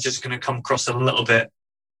that just going to come across a little bit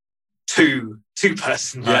too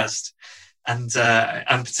personalized and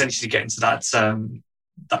potentially get into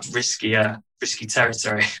that risky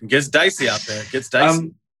territory? It gets dicey out there. It gets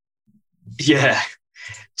dicey. Yeah.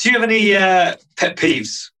 Do you have any pet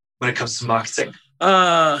peeves when it comes to marketing?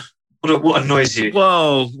 What annoys you?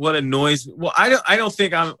 Whoa, what annoys me? Well, I don't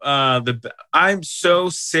think I'm so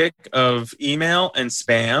sick of email and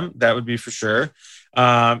spam. That would be for sure.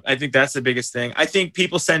 I think that's the biggest thing. I think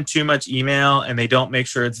people send too much email and they don't make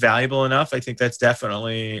sure it's valuable enough. I think that's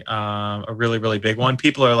definitely a really, really big one.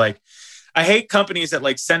 People are like, I hate companies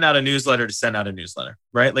that send out a newsletter to send out a newsletter,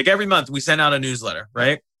 right? Like every month we send out a newsletter,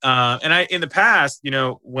 right? And in the past,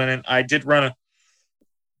 when I did run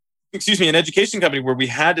an education company where we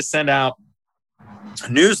had to send out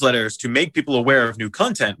newsletters to make people aware of new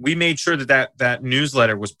content, we made sure that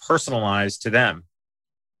newsletter was personalized to them.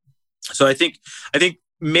 So I think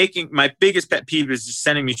making my biggest pet peeve is just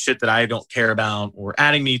sending me shit that I don't care about or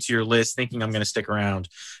adding me to your list thinking I'm going to stick around.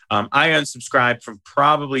 I unsubscribe from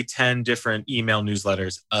probably 10 different email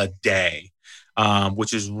newsletters a day,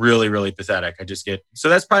 which is really, really pathetic. So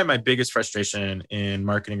that's probably my biggest frustration in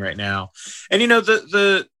marketing right now. And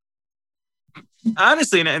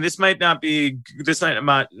honestly, and this might not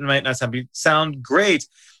sound great.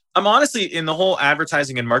 I'm honestly, in the whole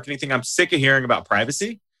advertising and marketing thing, I'm sick of hearing about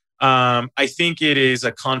privacy. I think it is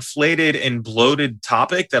a conflated and bloated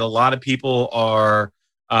topic that a lot of people are,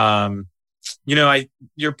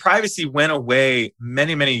 your privacy went away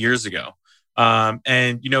many, many years ago.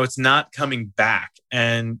 And it's not coming back.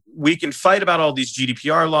 And we can fight about all these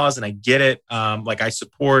GDPR laws, and I get it. I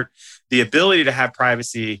support the ability to have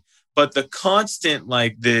privacy. But the constant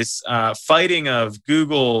this fighting of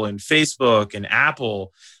Google and Facebook and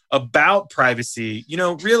Apple about privacy,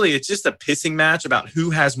 really it's just a pissing match about who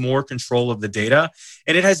has more control of the data.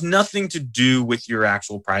 And it has nothing to do with your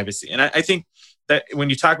actual privacy. And I think that when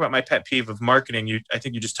you talk about my pet peeve of marketing, I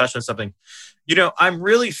think you just touched on something. I'm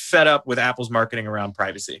really fed up with Apple's marketing around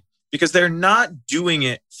privacy because they're not doing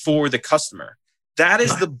it for the customer. That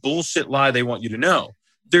is the bullshit lie they want you to know.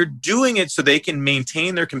 They're doing it so they can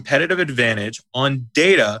maintain their competitive advantage on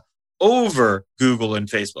data over Google and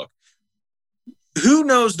Facebook. Who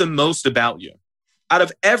knows the most about you? Out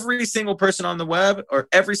of every single person on the web or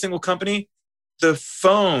every single company, the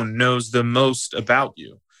phone knows the most about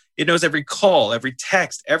you. It knows every call, every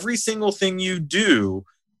text, every single thing you do,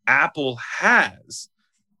 Apple has.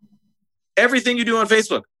 Everything you do on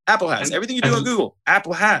Facebook, Apple has. Everything you do on Google,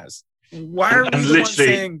 Apple has. Why are we the ones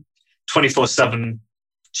saying 24/7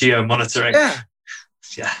 geo monitoring?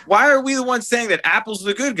 Yeah. Why are we the ones saying that Apple's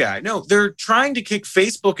the good guy? No, they're trying to kick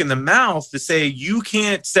Facebook in the mouth to say you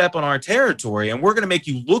can't step on our territory and we're going to make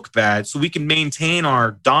you look bad so we can maintain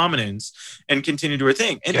our dominance and continue to do our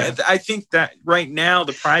thing. And I think that right now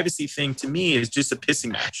the privacy thing to me is just a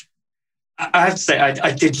pissing match. I have to say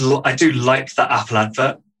I do like that Apple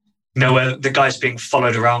advert. Where the guy's being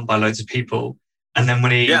followed around by loads of people, and then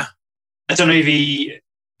when I don't know if he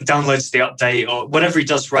downloads the update or whatever he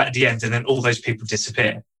does right at the end, and then all those people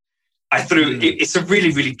disappear. I thought it's a really,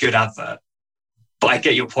 really good advert, but I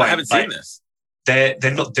get your point. I haven't seen this. They're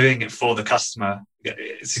not doing it for the customer.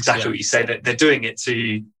 It's exactly what you say. That they're doing it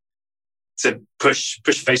to push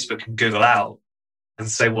Facebook and Google out and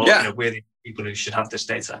say, well, we're the people who should have this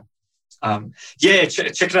data. Check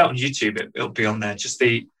it out on YouTube. It'll be on there. Just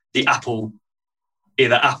the Apple,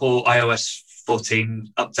 either Apple iOS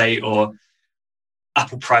 14 update or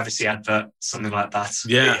Apple privacy advert, something like that.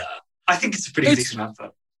 Yeah. I think it's a pretty decent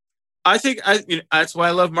advert. I think that's why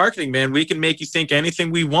I love marketing, man. We can make you think anything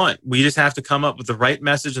we want. We just have to come up with the right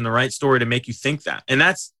message and the right story to make you think that. And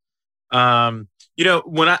that's,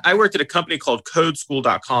 When I worked at a company called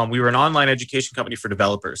codeschool.com, we were an online education company for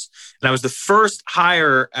developers. And I was the first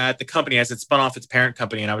hire at the company as it spun off its parent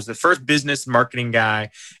company. And I was the first business marketing guy.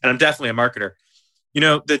 And I'm definitely a marketer.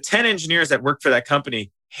 The 10 engineers that worked for that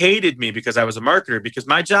company hated me because I was a marketer, because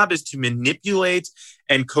my job is to manipulate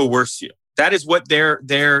and coerce you. That is what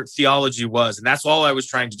their theology was. And that's all I was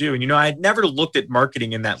trying to do. And, I had never looked at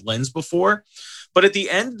marketing in that lens before. But at the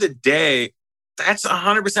end of the day, that's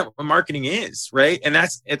 100% what marketing is, right? And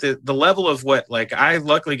that's at the level of what I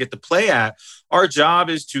luckily get to play at. Our job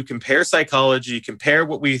is to compare psychology, compare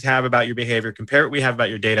what we have about your behavior, compare what we have about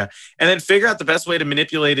your data, and then figure out the best way to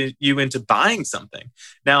manipulate you into buying something.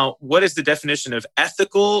 Now, what is the definition of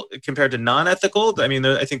ethical compared to non-ethical? I mean,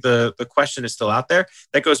 I think the question is still out there.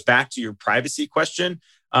 That goes back to your privacy question.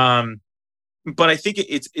 But I think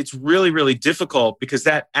it's really, really difficult, because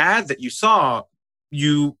that ad that you saw,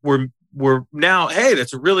 you were now, hey,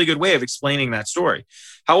 that's a really good way of explaining that story.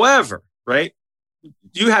 However, right,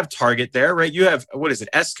 you have Target there, right? You have, what is it,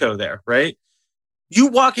 Esco there, right? You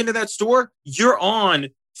walk into that store, you're on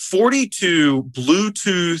 42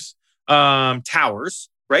 Bluetooth towers,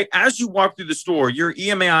 right? As you walk through the store, your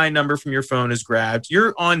EMAI number from your phone is grabbed.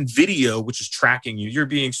 You're on video, which is tracking you. You're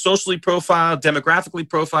being socially profiled, demographically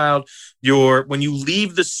profiled. When you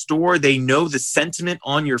leave the store, they know the sentiment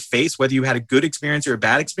on your face, whether you had a good experience or a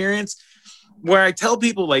bad experience. Where I tell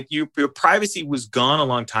people, your privacy was gone a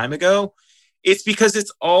long time ago, it's because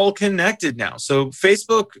it's all connected now. So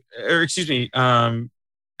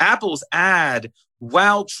Apple's ad,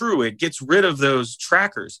 while true, it gets rid of those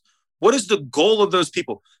trackers. What is the goal of those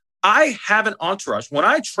people? I have an entourage. When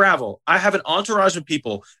I travel, I have an entourage of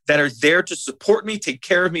people that are there to support me, take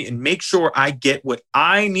care of me, and make sure I get what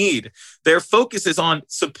I need. Their focus is on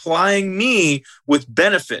supplying me with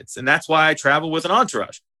benefits. And that's why I travel with an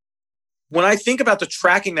entourage. When I think about the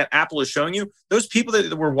tracking that Apple is showing you, those people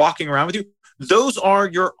that were walking around with you, those are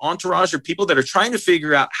your entourage, or people that are trying to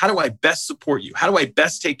figure out, how do I best support you? How do I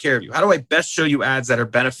best take care of you? How do I best show you ads that are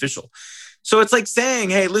beneficial? So it's like saying,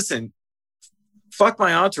 hey, listen, fuck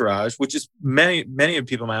my entourage, which is many of the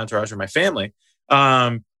people in my entourage are my family.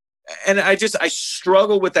 And I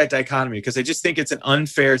struggle with that dichotomy, because I just think it's an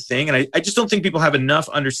unfair thing. And I just don't think people have enough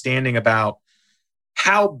understanding about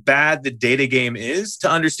how bad the data game is to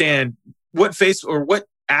understand what what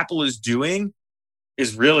Apple is doing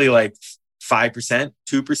is really 5%,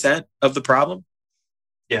 2% of the problem.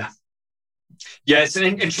 Yeah. Yeah, it's an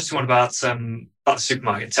interesting one about the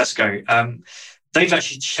supermarket, Tesco. They've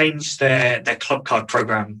actually changed their club card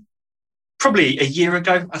program probably a year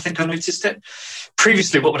ago. I think I noticed it.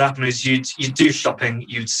 Previously, what would happen is you'd do shopping,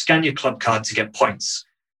 you'd scan your club card to get points,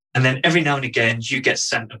 and then every now and again you get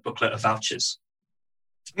sent a booklet of vouchers.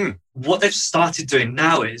 What they've started doing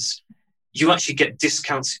now is you actually get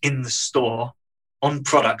discounts in the store on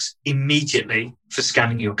products immediately for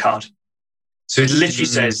scanning your card. So it literally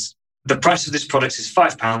says the price of this product is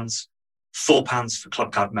 £5, £4 for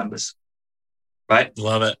club card members. Right?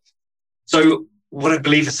 Love it. So what I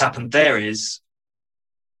believe has happened there is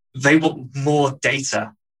they want more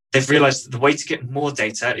data. They've realized that the way to get more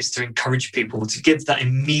data is to encourage people to give that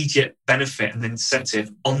immediate benefit and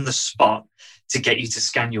incentive on the spot to get you to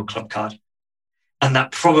scan your club card. And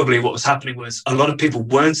that probably what was happening was a lot of people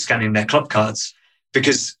weren't scanning their club cards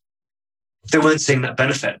because they weren't seeing that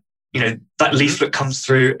benefit. That leaflet comes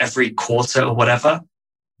through every quarter or whatever,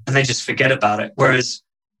 and they just forget about it. Whereas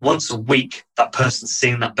once a week, that person's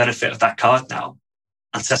seeing that benefit of that card now,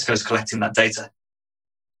 and Tesco's collecting that data.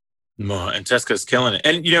 And Tesco's killing it.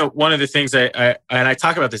 And, one of the things I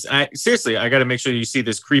talk about this, and I got to make sure you see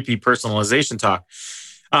this creepy personalization talk.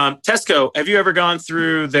 Tesco, have you ever gone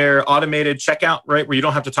through their automated checkout, right, where you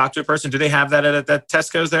don't have to talk to a person? Do they have that at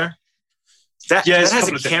Tesco's there? That has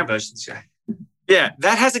a camera versions, yeah,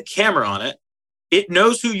 that has a camera on it. It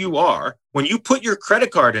knows who you are. When you put your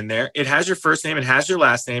credit card in there, it has your first name, it has your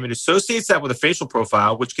last name. It associates that with a facial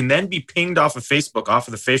profile, which can then be pinged off of Facebook, off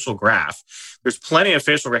of the facial graph. There's plenty of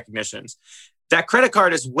facial recognitions. That credit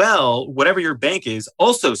card as well, whatever your bank is,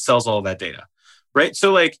 also sells all that data, right?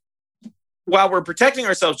 So while we're protecting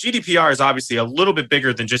ourselves, GDPR is obviously a little bit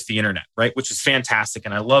bigger than just the internet, right? Which is fantastic.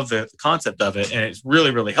 And I love the concept of it. And it's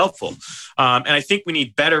really, really helpful. And I think we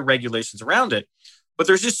need better regulations around it. But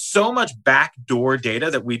there's just so much backdoor data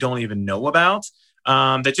that we don't even know about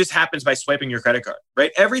that just happens by swiping your credit card,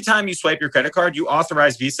 right? Every time you swipe your credit card, you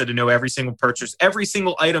authorize Visa to know every single purchase, every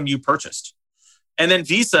single item you purchased. And then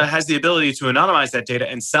Visa has the ability to anonymize that data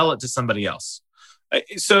and sell it to somebody else.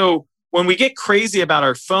 So when we get crazy about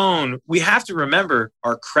our phone, we have to remember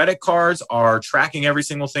our credit cards are tracking every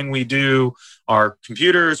single thing we do, our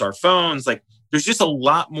computers, our phones, There's just a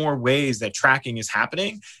lot more ways that tracking is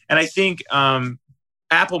happening. And I think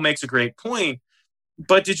Apple makes a great point.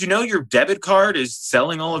 But did you know your debit card is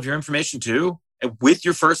selling all of your information too? With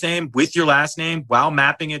your first name, with your last name, while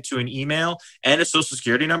mapping it to an email and a social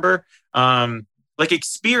security number. Like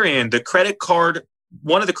Experian, the credit card,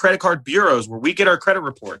 one of the credit card bureaus where we get our credit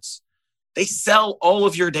reports, they sell all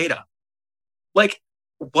of your data. Like,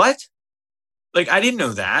 what? Like, I didn't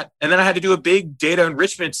know that. And then I had to do a big data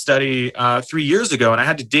enrichment study 3 years ago, and I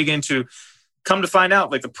had to dig into, come to find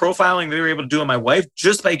out, like the profiling they were able to do on my wife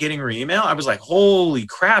just by getting her email. I was like, holy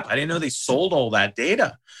crap, I didn't know they sold all that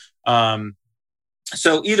data.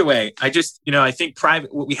 So either way, I just, I think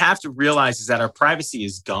what we have to realize is that our privacy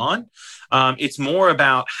is gone. It's more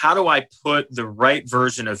about how do I put the right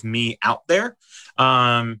version of me out there?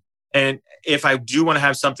 And if I do want to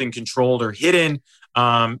have something controlled or hidden,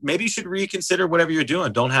 maybe you should reconsider whatever you're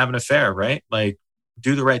doing. Don't have an affair, right? Like,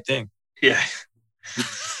 do the right thing. Yeah.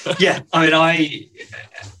 Yeah. I mean,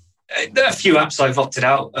 there are a few apps I've opted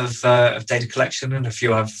out of data collection, and a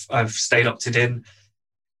few I've stayed opted in.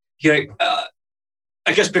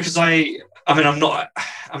 I guess because I'm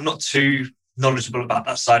not too knowledgeable about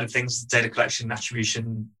that side of things, data collection,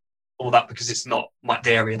 attribution, all that, because it's not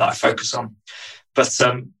the area that I focus on. But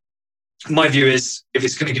my view is, if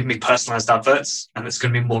it's going to give me personalized adverts and it's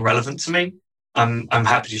going to be more relevant to me, I'm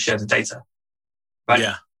happy to share the data. Right?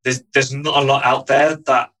 Yeah. There's not a lot out there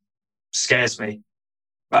that scares me,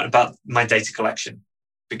 right, about my data collection,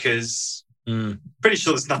 because pretty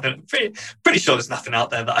sure there's nothing out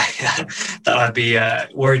there that I'd be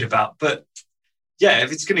worried about. But yeah,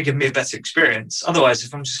 if it's going to give me a better experience, otherwise,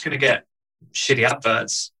 if I'm just going to get shitty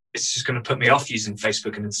adverts, it's just going to put me off using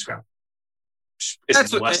Facebook and Instagram.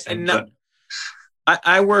 That's the worst thing.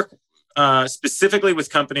 I work specifically with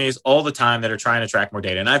companies all the time that are trying to track more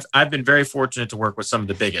data, and I've been very fortunate to work with some of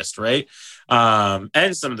the biggest, right,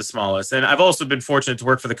 and some of the smallest. And I've also been fortunate to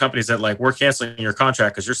work for the companies that, like, we're canceling your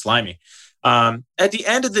contract because you're slimy. At the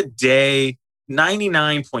end of the day,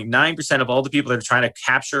 99.9% of all the people that are trying to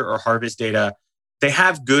capture or harvest data, they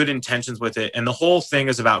have good intentions with it. And the whole thing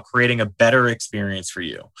is about creating a better experience for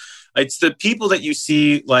you. It's the people that you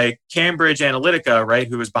see, like Cambridge Analytica, right,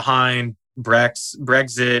 who was behind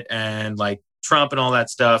Brexit and like Trump and all that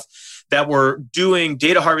stuff, that were doing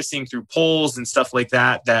data harvesting through polls and stuff like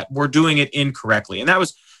that were doing it incorrectly. And that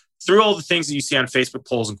was through all the things that you see on Facebook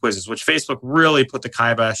polls and quizzes, which Facebook really put the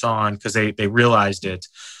kibosh on because they realized it.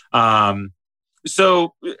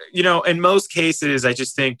 So, in most cases, I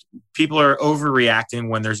just think people are overreacting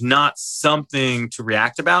when there's not something to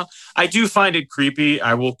react about. I do find it creepy.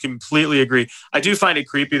 I will completely agree. I do find it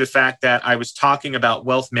creepy, the fact that I was talking about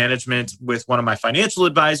wealth management with one of my financial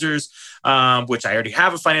advisors, which I already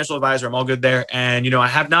have a financial advisor. I'm all good there. And, I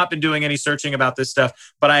have not been doing any searching about this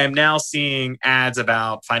stuff, but I am now seeing ads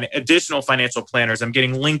about additional financial planners. I'm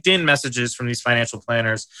getting LinkedIn messages from these financial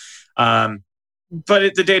planners.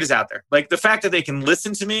 But the data's out there. Like, the fact that they can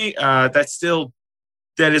listen to me, that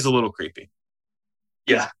is a little creepy.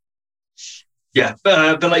 Yeah. Yeah.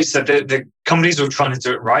 But like you said, the companies are trying to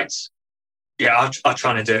do it right. Yeah, are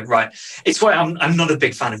trying to do it right. It's why I'm not a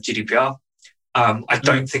big fan of GDPR. I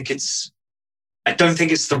don't think it's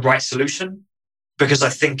the right solution, because I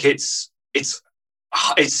think it's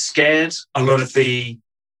scared a lot of the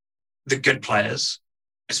good players,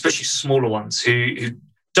 especially smaller ones who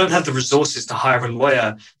don't have the resources to hire a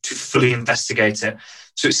lawyer to fully investigate it.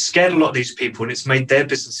 So it's scared a lot of these people, and it's made their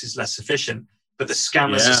businesses less efficient. But the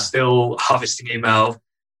scammers are still harvesting email,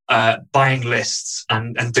 buying lists,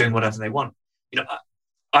 and doing whatever they want.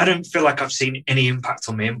 I don't feel like I've seen any impact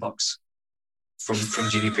on my inbox from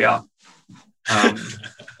GDPR.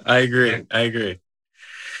 I agree.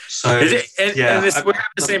 So we have the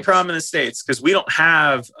same problem in the States, because we don't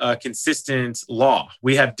have a consistent law.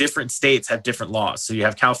 We have different states have different laws. So you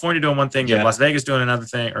have California doing one thing, you have Las Vegas doing another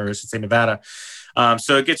thing, or I should say Nevada.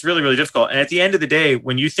 So it gets really, really difficult. And at the end of the day,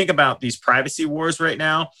 when you think about these privacy wars right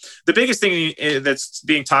now, the biggest thing that's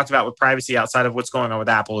being talked about with privacy outside of what's going on with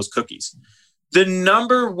Apple is cookies. The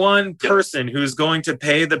number one person who's going to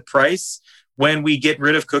pay the price when we get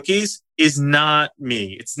rid of cookies is not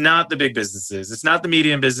me. It's not the big businesses. It's not the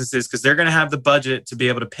medium businesses, because they're going to have the budget to be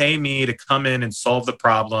able to pay me to come in and solve the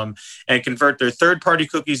problem and convert their third-party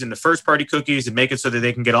cookies into first-party cookies and make it so that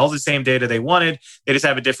they can get all the same data they wanted. They just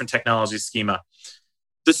have a different technology schema.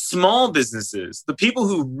 The small businesses, the people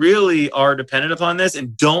who really are dependent upon this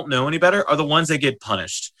and don't know any better, are the ones that get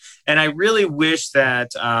punished. And I really wish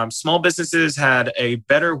that small businesses had a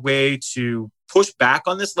better way to push back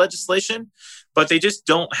on this legislation, but they just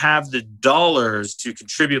don't have the dollars to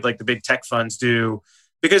contribute like the big tech funds do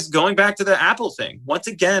Because going back to the Apple thing, once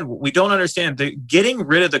again, what we don't understand, getting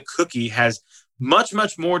rid of the cookie has much,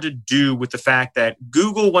 much more to do with the fact that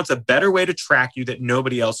Google wants a better way to track you that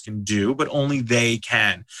nobody else can do, but only they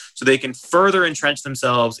can. So they can further entrench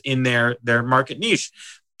themselves in their market niche.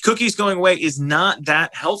 Cookies going away is not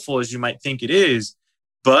that helpful as you might think it is.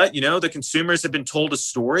 But, the consumers have been told a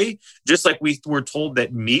story, just like we were told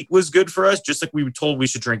that meat was good for us, just like we were told we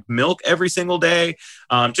should drink milk every single day,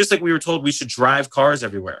 just like we were told we should drive cars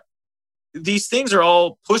everywhere. These things are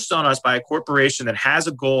all pushed on us by a corporation that has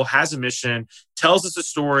a goal, has a mission, tells us a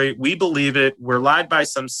story. We believe it. We're lied by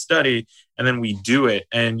some study, and then we do it.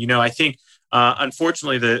 And, I think,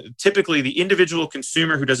 unfortunately, typically the individual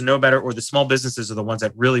consumer who doesn't know better or the small businesses are the ones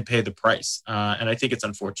that really pay the price. And I think it's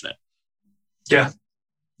unfortunate. Yeah.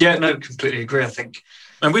 Yeah, no, completely agree. I think,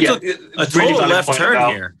 and we took a total really left turn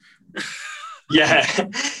here. Yeah,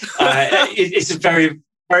 it's a very,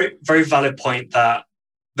 very, very valid point that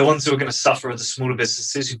the ones who are going to suffer are the smaller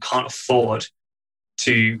businesses who can't afford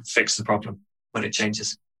to fix the problem when it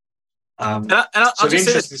changes. I'll just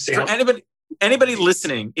say this for anybody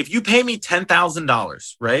listening: if you pay me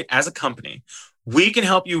 $10,000, right, as a company, we can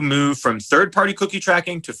help you move from third-party cookie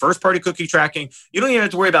tracking to first-party cookie tracking. You don't even have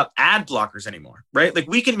to worry about ad blockers anymore, right? Like,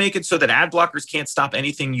 we can make it so that ad blockers can't stop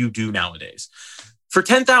anything you do nowadays. For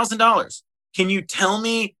 $10,000, can you tell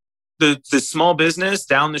me the small business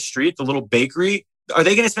down the street, the little bakery, are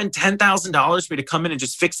they going to spend $10,000 for me to come in and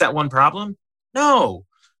just fix that one problem? No.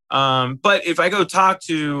 But if I go talk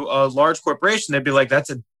to a large corporation, they'd be like, that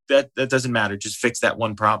doesn't matter. Just fix that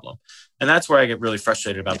one problem. And that's where I get really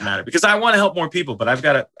frustrated about the matter, because I want to help more people, but at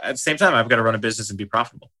the same time, I've got to run a business and be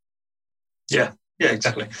profitable. Yeah,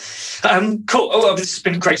 exactly. Cool. Oh, this has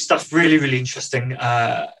been great stuff. Really, really interesting.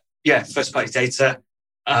 First party data,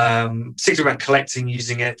 particularly around collecting,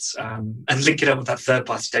 using it, and linking up with that third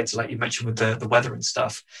party data, like you mentioned with the weather and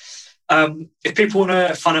stuff. If people want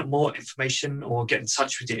to find out more information or get in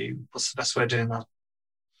touch with you, what's the best way of doing that?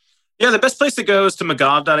 Yeah, the best place to go is to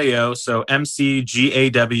mcgaw.io, so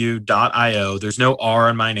mcgaw.io. There's no R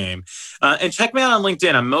in my name. And check me out on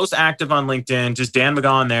LinkedIn. I'm most active on LinkedIn. Just Dan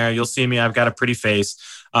McGaw on there. You'll see me. I've got a pretty face.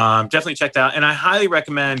 Definitely check that out. And I highly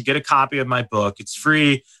recommend get a copy of my book. It's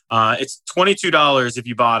free. It's $22 if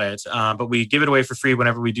you bought it, but we give it away for free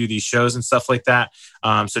whenever we do these shows and stuff like that.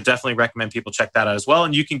 So definitely recommend people check that out as well.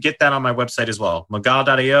 And you can get that on my website as well,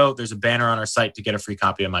 mcgaw.io. There's a banner on our site to get a free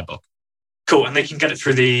copy of my book. Cool. And they can get it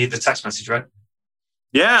through the text message, right?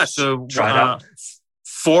 Yeah. So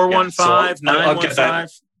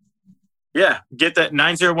 415-915. Yeah. Get that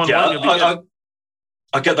 9011. Yeah,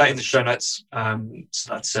 I'll get that in the show notes.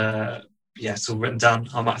 So that's it's all written down.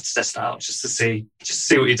 I might have to test that out just to see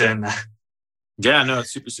what you're doing there. Yeah, no,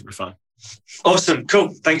 it's super, super fun. Awesome. Cool.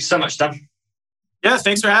 Thank you so much, Dan. Yeah,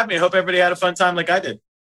 thanks for having me. I hope everybody had a fun time like I did.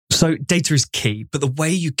 So data is key, but the way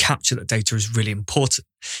you capture that data is really important.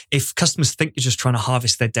 If customers think you're just trying to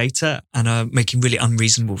harvest their data and are making really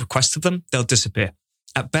unreasonable requests of them, they'll disappear.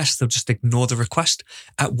 At best, they'll just ignore the request.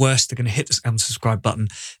 At worst, they're going to hit the unsubscribe button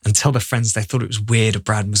and tell their friends they thought it was weird that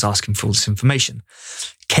Brad was asking for all this information.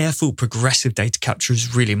 Careful, progressive data capture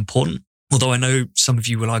is really important. Although I know some of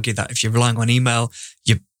you will argue that if you're relying on email,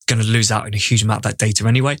 you're going to lose out on a huge amount of that data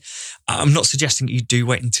anyway. I'm not suggesting you do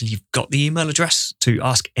wait until you've got the email address to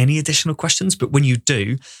ask any additional questions, but when you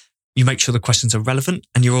do, you make sure the questions are relevant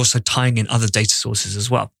and you're also tying in other data sources as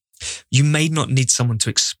well. You may not need someone to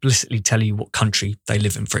explicitly tell you what country they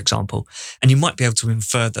live in, for example, and you might be able to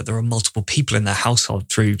infer that there are multiple people in their household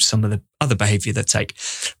through some of the other behavior they take.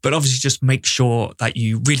 But obviously just make sure that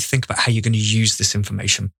you really think about how you're going to use this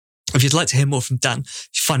information. If you'd like to hear more from Dan,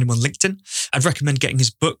 you find him on LinkedIn. I'd recommend getting his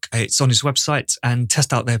book. It's on his website, and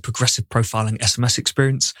test out their progressive profiling SMS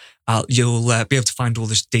experience. You'll be able to find all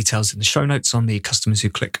the details in the show notes on the Customers Who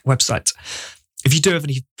Click website. If you do have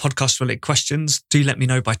any podcast-related questions, do let me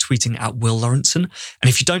know by tweeting at Will Lawrenson. And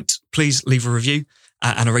if you don't, please leave a review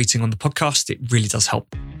and a rating on the podcast. It really does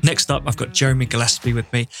help. Next up, I've got Jeremy Gillespie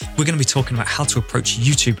with me. We're going to be talking about how to approach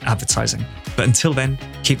YouTube advertising. But until then,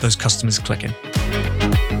 keep those customers clicking.